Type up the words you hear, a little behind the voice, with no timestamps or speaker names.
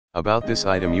About this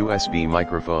item USB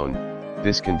microphone.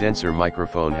 This condenser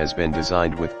microphone has been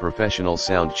designed with professional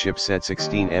sound chipset.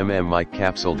 16mm mic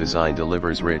capsule design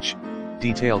delivers rich,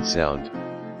 detailed sound.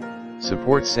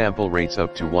 Supports sample rates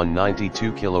up to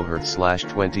 192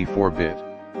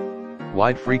 kHz/24-bit.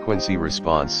 Wide frequency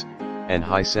response and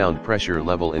high sound pressure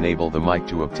level enable the mic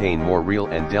to obtain more real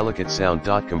and delicate sound.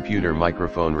 Computer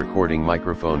microphone recording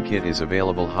microphone kit is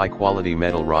available. High quality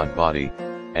metal rod body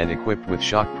and equipped with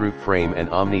shockproof frame and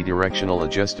omnidirectional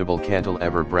adjustable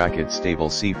cantilever bracket. Stable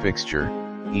C fixture,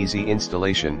 easy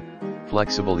installation,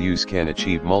 flexible use. Can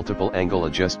achieve multiple angle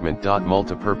adjustment.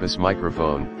 Multipurpose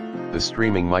microphone. The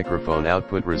streaming microphone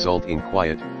output result in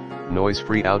quiet,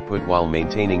 noise-free output while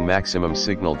maintaining maximum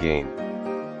signal gain.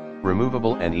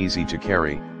 Removable and easy to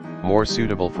carry, more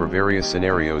suitable for various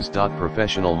scenarios.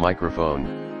 Professional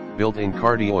microphone. Built-in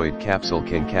cardioid capsule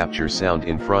can capture sound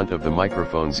in front of the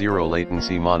microphone. Zero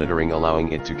latency monitoring,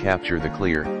 allowing it to capture the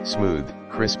clear, smooth,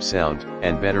 crisp sound,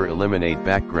 and better eliminate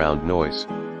background noise.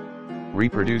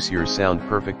 Reproduce your sound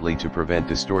perfectly to prevent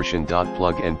distortion.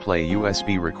 Plug and play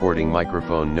USB recording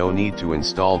microphone. No need to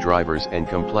install drivers and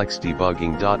complex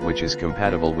debugging. Which is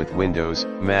compatible with Windows,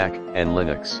 Mac, and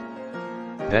Linux.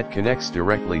 That connects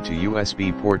directly to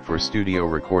USB port for studio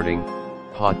recording,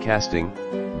 podcasting,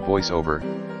 voiceover,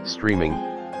 streaming,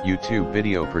 YouTube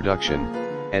video production,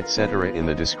 etc. in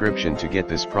the description to get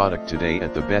this product today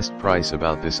at the best price.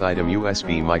 About this item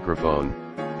USB microphone.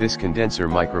 This condenser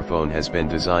microphone has been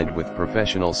designed with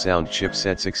professional sound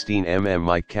chipset. 16mm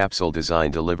mic capsule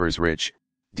design delivers rich,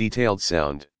 detailed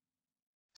sound.